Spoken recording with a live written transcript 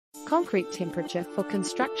Concrete temperature for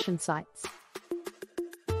construction sites.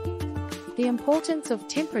 The importance of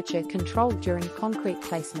temperature control during concrete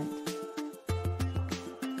placement.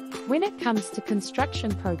 When it comes to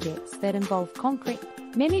construction projects that involve concrete,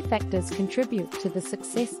 many factors contribute to the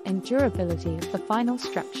success and durability of the final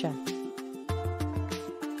structure.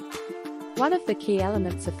 One of the key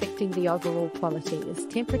elements affecting the overall quality is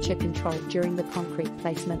temperature control during the concrete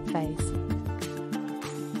placement phase.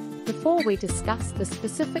 Before we discuss the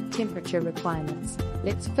specific temperature requirements,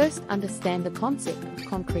 let's first understand the concept of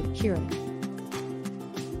concrete curing.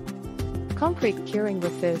 Concrete curing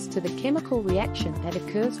refers to the chemical reaction that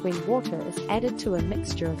occurs when water is added to a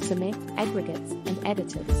mixture of cement, aggregates, and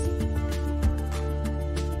additives.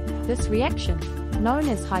 This reaction, known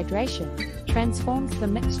as hydration, transforms the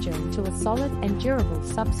mixture into a solid and durable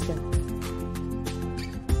substance.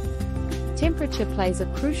 Temperature plays a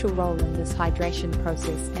crucial role in this hydration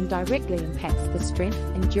process and directly impacts the strength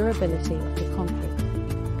and durability of the concrete.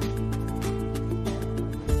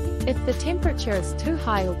 If the temperature is too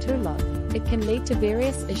high or too low, it can lead to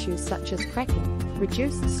various issues such as cracking,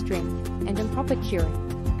 reduced strength, and improper curing.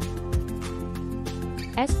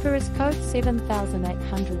 As per IS Code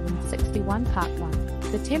 7861 Part 1,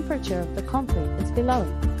 the temperature of the concrete is below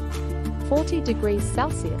 40 degrees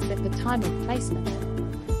Celsius at the time of placement.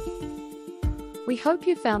 We hope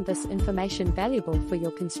you found this information valuable for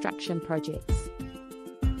your construction projects.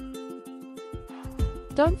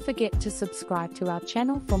 Don't forget to subscribe to our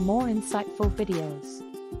channel for more insightful videos.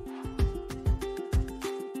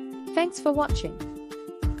 Thanks for watching.